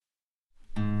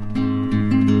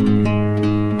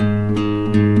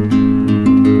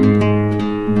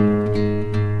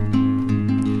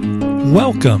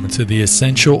Welcome to the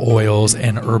Essential Oils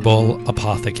and Herbal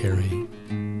Apothecary.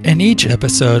 In each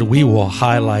episode, we will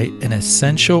highlight an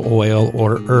essential oil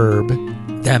or herb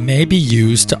that may be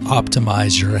used to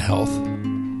optimize your health.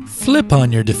 Flip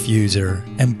on your diffuser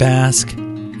and bask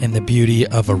in the beauty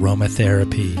of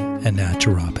aromatherapy and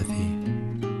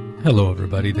naturopathy. Hello,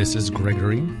 everybody. This is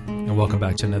Gregory, and welcome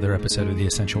back to another episode of the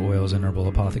Essential Oils and Herbal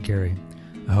Apothecary.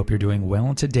 I hope you're doing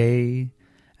well today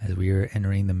as we are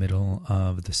entering the middle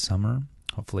of the summer.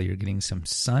 Hopefully you're getting some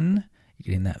sun,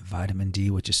 you're getting that vitamin D,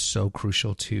 which is so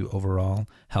crucial to overall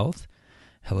health,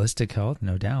 holistic health,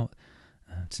 no doubt,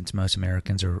 since most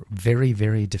Americans are very,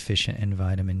 very deficient in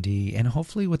vitamin D. And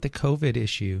hopefully with the COVID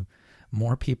issue,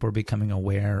 more people are becoming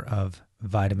aware of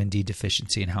vitamin D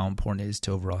deficiency and how important it is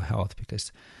to overall health,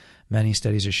 because many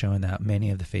studies are showing that many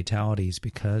of the fatalities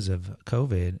because of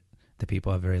COVID, the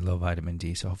people have very low vitamin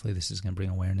D. So hopefully this is going to bring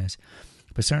awareness.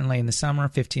 But certainly in the summer,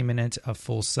 15 minutes of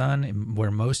full sun,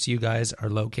 where most of you guys are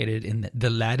located in the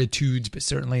latitudes, but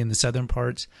certainly in the southern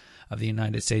parts of the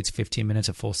United States, 15 minutes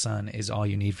of full sun is all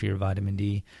you need for your vitamin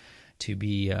D to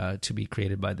be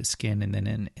created by the skin. And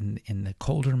then in the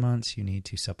colder months, you need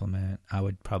to supplement. I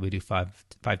would probably do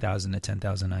 5,000 to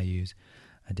 10,000 IUs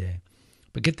a day.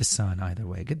 But get the sun either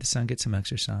way. Get the sun, get some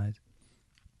exercise.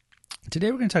 Today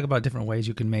we're going to talk about different ways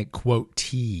you can make, quote,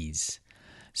 teas.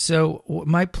 So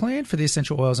my plan for the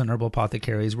essential oils and herbal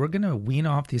apothecary is we're going to wean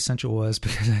off the essential oils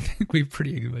because I think we've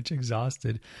pretty much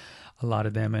exhausted a lot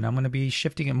of them. And I'm going to be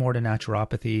shifting it more to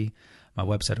naturopathy. My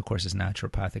website, of course, is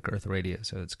Naturopathic Earth Radio,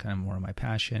 so it's kind of more of my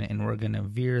passion. And we're going to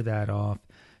veer that off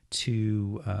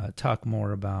to talk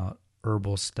more about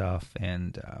herbal stuff.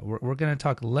 And we're going to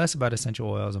talk less about essential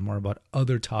oils and more about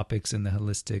other topics in the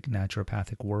holistic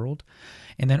naturopathic world.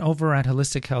 And then over at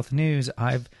Holistic Health News,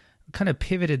 I've kind of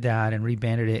pivoted that and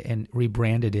rebranded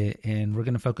it, and we're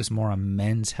going to focus more on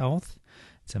men's health.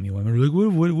 Some of you women are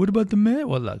like, what about the men?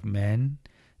 Well, look, men,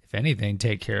 if anything,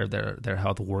 take care of their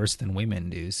health worse than women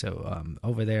do. So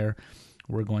over there,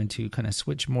 we're going to kind of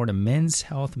switch more to men's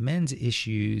health, men's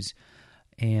issues,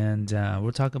 and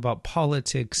we'll talk about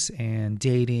politics and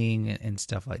dating and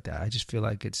stuff like that. I just feel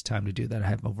like it's time to do that. I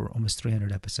have over almost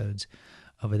 300 episodes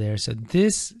over there. So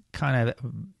this kind of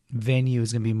venue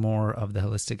is going to be more of the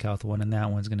holistic health one, and that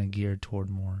one's going to gear toward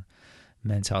more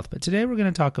men's health. But today we're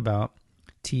going to talk about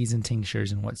teas and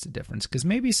tinctures and what's the difference, because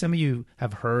maybe some of you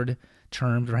have heard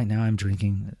terms. Right now I'm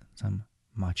drinking some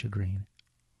matcha green.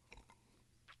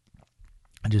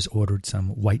 I just ordered some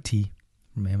white tea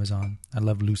from Amazon. I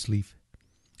love loose leaf.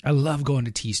 I love going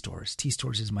to tea stores. Tea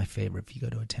stores is my favorite. If you go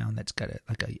to a town that's got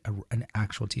an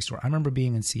actual tea store. I remember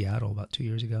being in Seattle about 2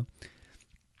 years ago,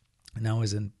 and I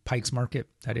was in Pikes Market,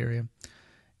 that area,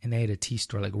 and they had a tea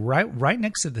store like right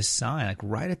next to the sign, like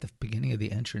right at the beginning of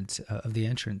the entrance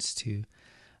to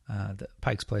the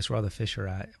Pikes Place where all the fish are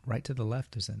at. Right to the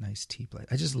left is a nice tea place.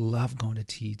 I just love going to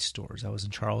tea stores. I was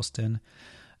in Charleston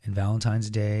in Valentine's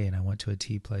Day, and I went to a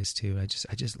tea place too. I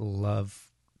just love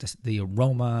the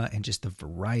aroma and just the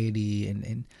variety,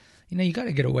 and you know, you got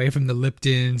to get away from the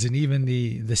Liptons and even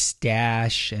the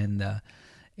Stash and the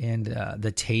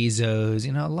Tezos.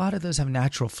 You know, a lot of those have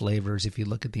natural flavors. If you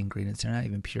look at the ingredients, they're not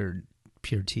even pure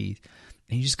tea.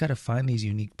 And you just got to find these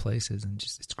unique places, and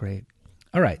just it's great.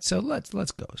 All right, so let's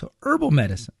go. So herbal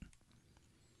medicine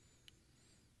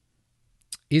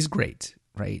is great,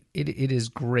 right? It is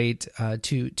great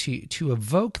to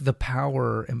evoke the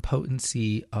power and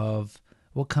potency of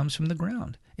what comes from the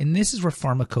ground. And this is where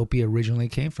pharmacopoeia originally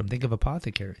came from. Think of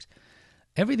apothecaries.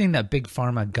 Everything that big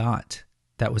pharma got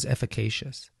that was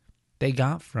efficacious, they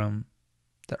got from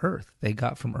the earth. They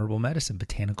got from herbal medicine,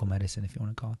 botanical medicine, if you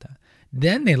want to call it that.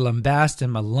 Then they lambast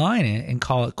and malign it and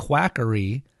call it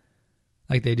quackery,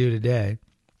 like they do today,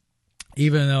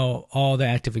 even though all the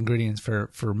active ingredients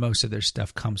for most of their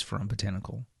stuff comes from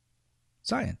botanical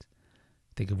science.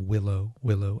 Think of willow.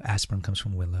 Aspirin comes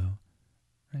from willow.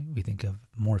 Right? We think of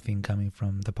morphine coming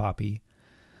from the poppy.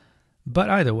 But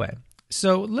either way,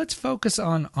 so let's focus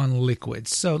on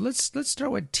liquids. So let's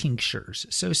start with tinctures.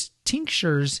 So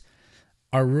tinctures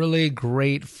are really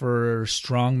great for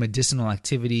strong medicinal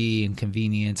activity and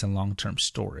convenience and long-term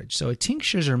storage. So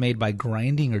tinctures are made by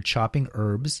grinding or chopping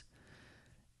herbs,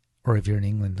 or if you're in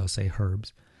England, they'll say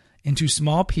herbs, into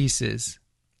small pieces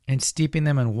and steeping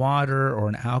them in water or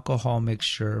an alcohol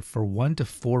mixture for 1 to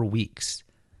 4 weeks.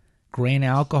 Grain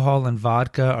alcohol and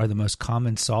vodka are the most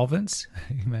common solvents,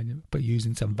 but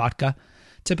using some vodka,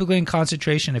 typically in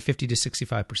concentration of 50 to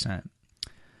 65%.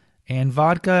 And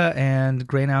vodka and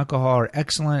grain alcohol are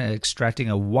excellent at extracting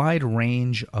a wide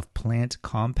range of plant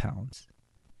compounds,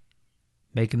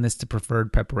 making this the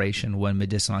preferred preparation when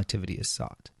medicinal activity is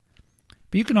sought.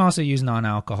 But you can also use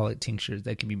non-alcoholic tinctures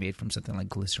that can be made from something like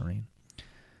glycerine.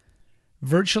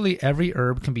 Virtually every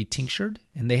herb can be tinctured,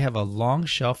 and they have a long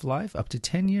shelf life, up to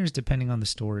 10 years depending on the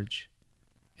storage.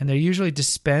 And they're usually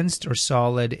dispensed or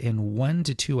solid in 1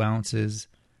 to 2 ounces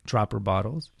dropper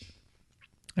bottles.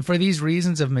 And for these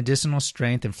reasons of medicinal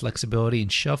strength and flexibility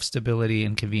and shelf stability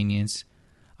and convenience,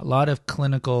 a lot of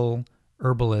clinical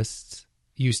herbalists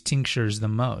use tinctures the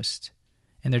most.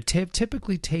 And they're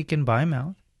typically taken by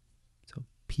mouth, so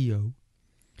PO,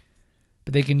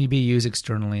 but they can be used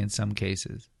externally in some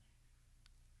cases.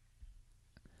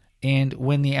 And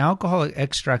when the alcoholic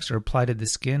extracts are applied to the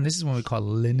skin, this is what we call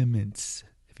liniments.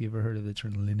 If you ever heard of the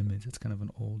term liniments, it's kind of an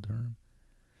old term.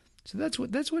 So that's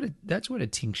what a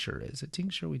tincture is. A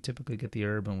tincture, we typically get the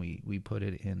herb and we put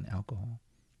it in alcohol,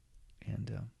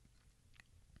 and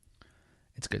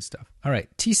it's good stuff. All right,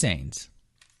 tisanes.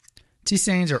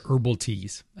 Tisanes are herbal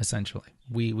teas, essentially.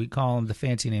 We call them, the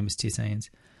fancy name is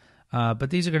tisanes, but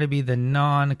these are going to be the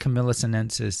non-Camellia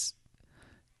sinensis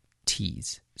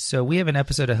teas. So we have an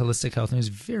episode of Holistic Health News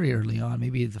very early on,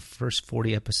 maybe the first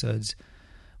 40 episodes.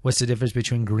 What's the difference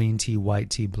between green tea,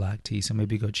 white tea, black tea? So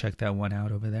maybe go check that one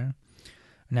out over there.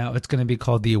 Now, it's going to be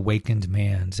called The Awakened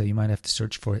Man, so you might have to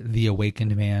search for it, The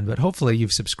Awakened Man, but hopefully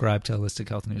you've subscribed to Holistic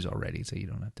Health News already, so you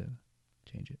don't have to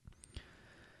change it.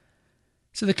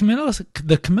 So the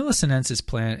Camellia sinensis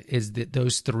plant is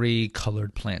those 3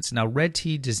 colored plants. Now, red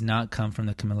tea does not come from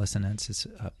the Camellia sinensis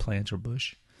plant or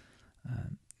bush.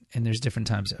 And there's different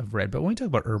types of red. But when we talk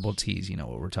about herbal teas, you know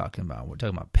what we're talking about. We're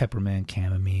talking about peppermint,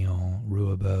 chamomile,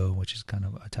 rhubarb, which is kind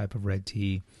of a type of red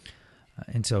tea,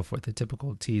 and so forth. The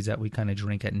typical teas that we kind of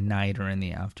drink at night or in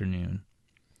the afternoon.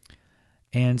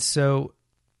 And so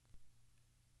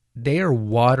they are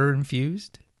water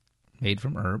infused, made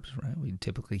from herbs, right? We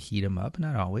typically heat them up.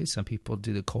 Not always. Some people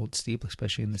do the cold steep,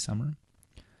 especially in the summer.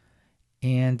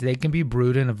 And they can be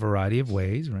brewed in a variety of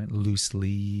ways, right? Loose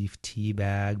leaf, tea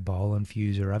bag, ball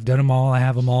infuser. I've done them all. I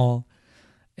have them all.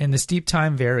 And the steep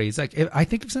time varies. Like I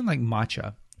think of something like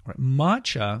matcha. Right?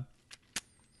 Matcha,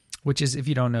 which is, if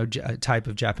you don't know, a type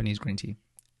of Japanese green tea,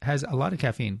 has a lot of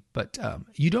caffeine. But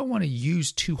you don't want to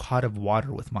use too hot of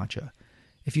water with matcha.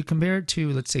 If you compare it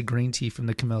to, let's say, green tea from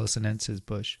the Camellia sinensis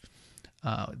bush,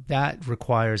 that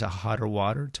requires a hotter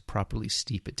water to properly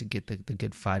steep it to get the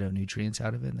good phytonutrients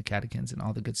out of it and the catechins and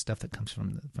all the good stuff that comes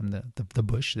from the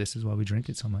bush. This is why we drink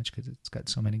it so much, because it's got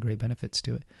so many great benefits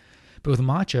to it. But with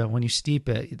matcha, when you steep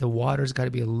it, the water's got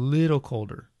to be a little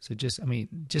colder. So just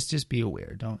be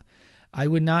aware. I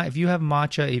would not, if you have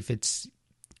matcha, if it's,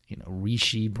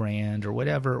 Rishi brand or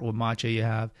whatever matcha you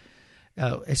have,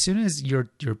 as soon as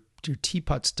your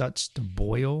teapot starts to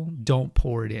boil, don't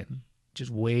pour it in. Just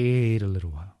wait a little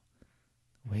while.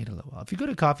 If you go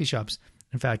to coffee shops,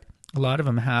 in fact, a lot of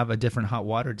them have a different hot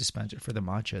water dispenser for the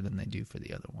matcha than they do for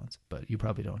the other ones. But you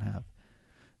probably don't have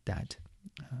that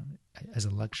as a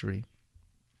luxury.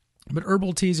 But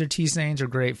herbal teas or tisanes are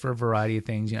great for a variety of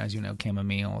things. As you know,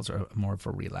 chamomiles are more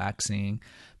for relaxing.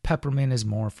 Peppermint is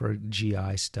more for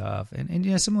GI stuff.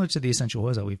 And similar to the essential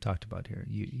oils that we've talked about here.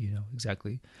 You know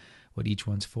exactly what each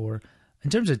one's for. In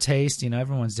terms of taste,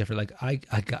 everyone's different. Like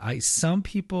I some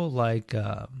people like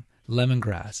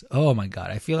lemongrass. Oh my God.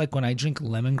 I feel like when I drink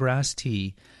lemongrass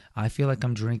tea, I feel like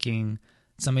I'm drinking,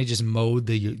 somebody just mowed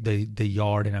the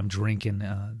yard and I'm drinking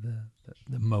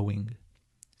the mowing.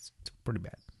 It's pretty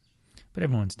bad. But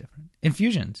everyone's different.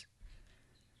 Infusions.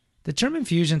 The term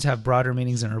infusions have broader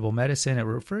meanings in herbal medicine. It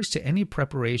refers to any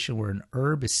preparation where an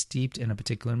herb is steeped in a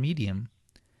particular medium.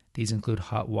 These include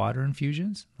hot water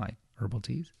infusions, like herbal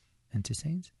teas and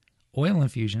tisanes, oil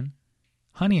infusion,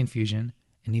 honey infusion,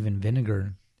 and even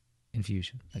vinegar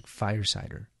infusion, like fire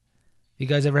cider. You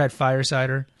guys ever had fire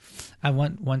cider? I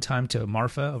went one time to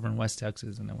Marfa over in West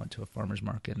Texas, and I went to a farmer's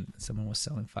market, and someone was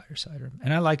selling fire cider.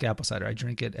 And I like apple cider. I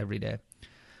drink it every day.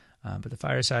 But the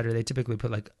fire cider, they typically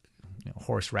put like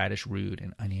horseradish root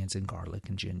and onions and garlic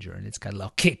and ginger, and it's got a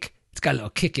little kick. It's got a little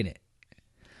kick in it.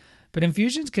 But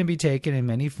infusions can be taken in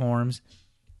many forms.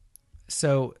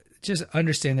 So just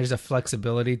understand there's a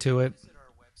flexibility to it.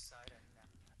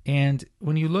 And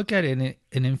when you look at it,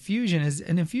 an infusion is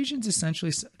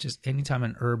essentially just anytime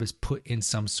an herb is put in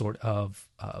some sort of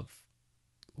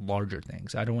larger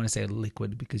things. I don't want to say a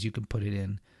liquid because you can put it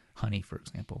in honey, for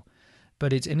example.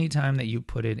 But it's any time that you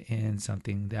put it in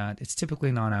something that it's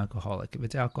typically non-alcoholic. If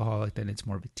it's alcoholic, then it's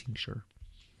more of a tincture.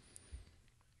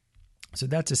 So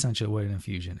that's essentially what an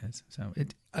infusion is. So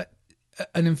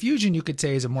an infusion, you could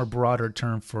say, is a more broader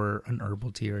term for an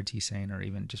herbal tea or a tisane or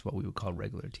even just what we would call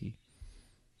regular tea.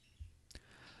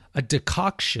 A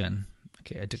decoction.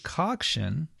 Okay, a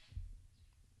decoction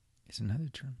is another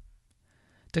term.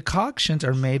 Decoctions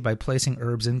are made by placing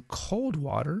herbs in cold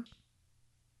water,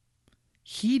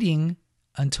 heating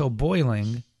until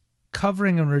boiling,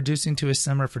 covering and reducing to a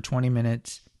simmer for 20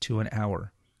 minutes to an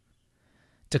hour.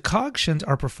 Decoctions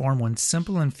are performed when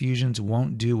simple infusions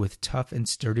won't do with tough and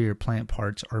sturdier plant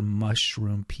parts or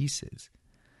mushroom pieces.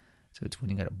 So it's when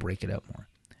you got to break it up more.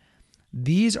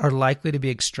 These are likely to be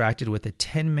extracted with a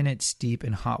 10-minute steep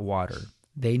in hot water.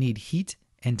 They need heat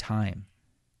and time.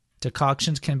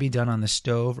 Decoctions can be done on the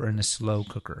stove or in a slow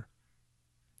cooker.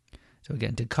 So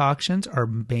again, decoctions are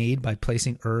made by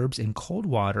placing herbs in cold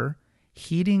water,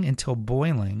 heating until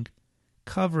boiling,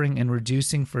 covering and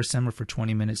reducing for a simmer for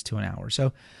 20 minutes to an hour.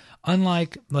 So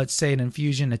unlike, let's say, an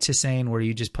infusion, a tisane, where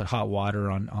you just put hot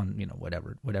water on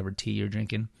whatever tea you're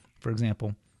drinking, for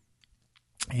example,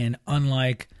 and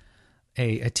unlike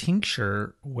a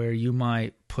tincture where you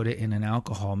might put it in an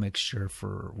alcohol mixture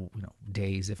for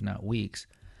days, if not weeks,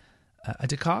 a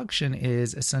decoction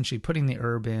is essentially putting the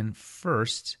herb in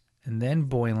first and then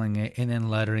boiling it and then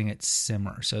letting it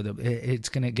simmer. So it's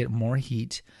going to get more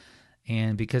heat.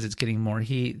 And because it's getting more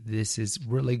heat, this is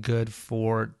really good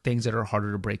for things that are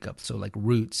harder to break up. So like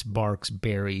roots, barks,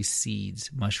 berries,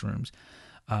 seeds, mushrooms,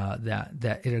 that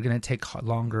are going to take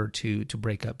longer to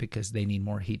break up because they need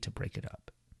more heat to break it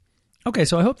up. Okay,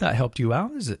 so I hope that helped you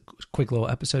out. This is a quick little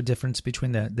episode difference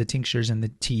between the tinctures and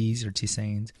the teas or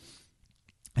tisanes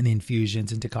and the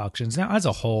infusions and decoctions. Now, as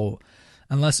a whole,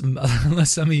 unless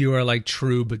some of you are like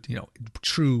true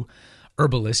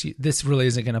herbalists, this really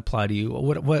isn't going to apply to you.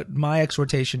 What my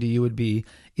exhortation to you would be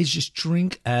is just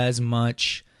drink as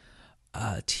much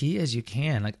tea as you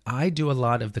can. Like I do a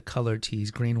lot of the colored teas,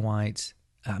 green, whites.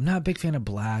 I'm not a big fan of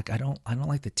black. I don't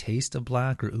like the taste of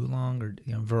black or oolong or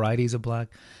varieties of black.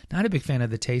 Not a big fan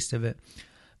of the taste of it.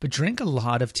 But drink a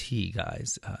lot of tea,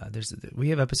 guys. We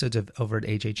have episodes over at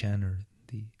HHN or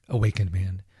the Awakened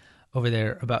Band over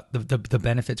there about the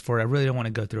benefits for it. I really don't want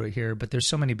to go through it here, but there's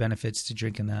so many benefits to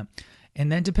drinking that.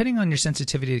 And then depending on your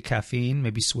sensitivity to caffeine,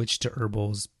 maybe switch to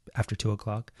herbals after 2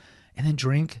 o'clock, and then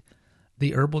drink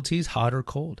the herbal teas hot or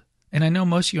cold. And I know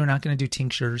most of you are not going to do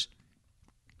tinctures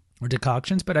or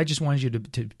decoctions, but I just wanted you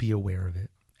to be aware of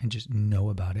it and just know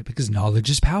about it because knowledge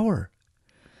is power,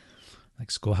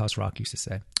 like Schoolhouse Rock used to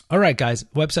say. All right, guys,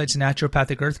 website's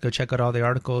Naturopathic Earth. Go check out all the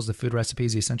articles, the food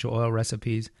recipes, the essential oil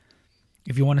recipes.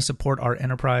 If you want to support our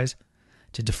enterprise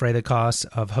to defray the costs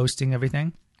of hosting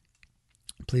everything,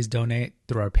 please donate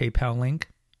through our PayPal link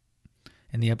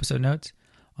in the episode notes.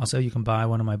 Also, you can buy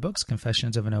one of my books,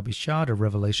 Confessions of an Obese Child or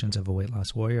Revelations of a Weight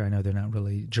Loss Warrior. I know they're not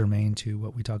really germane to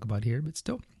what we talk about here, but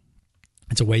still,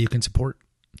 it's a way you can support.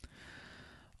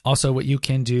 Also, what you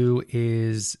can do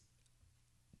is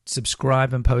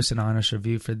subscribe and post an honest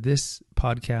review for this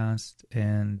podcast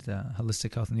and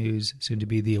Holistic Health News, soon to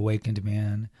be The Awakened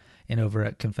Man, and over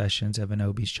at Confessions of an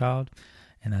Obese Child.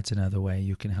 And that's another way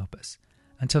you can help us.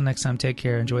 Until next time, take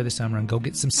care, enjoy the summer, and go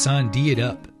get some sun. D it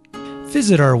up.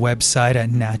 Visit our website at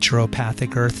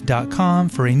naturopathicearth.com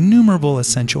for innumerable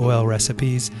essential oil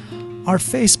recipes, our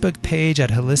Facebook page at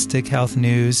Holistic Health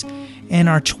News, and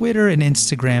our Twitter and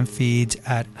Instagram feeds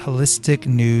at Holistic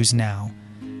News Now.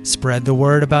 Spread the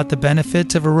word about the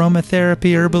benefits of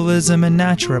aromatherapy, herbalism, and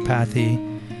naturopathy.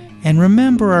 And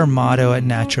remember our motto at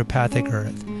Naturopathic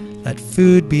Earth: let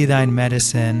food be thy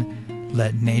medicine,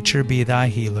 let nature be thy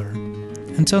healer.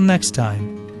 Until next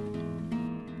time,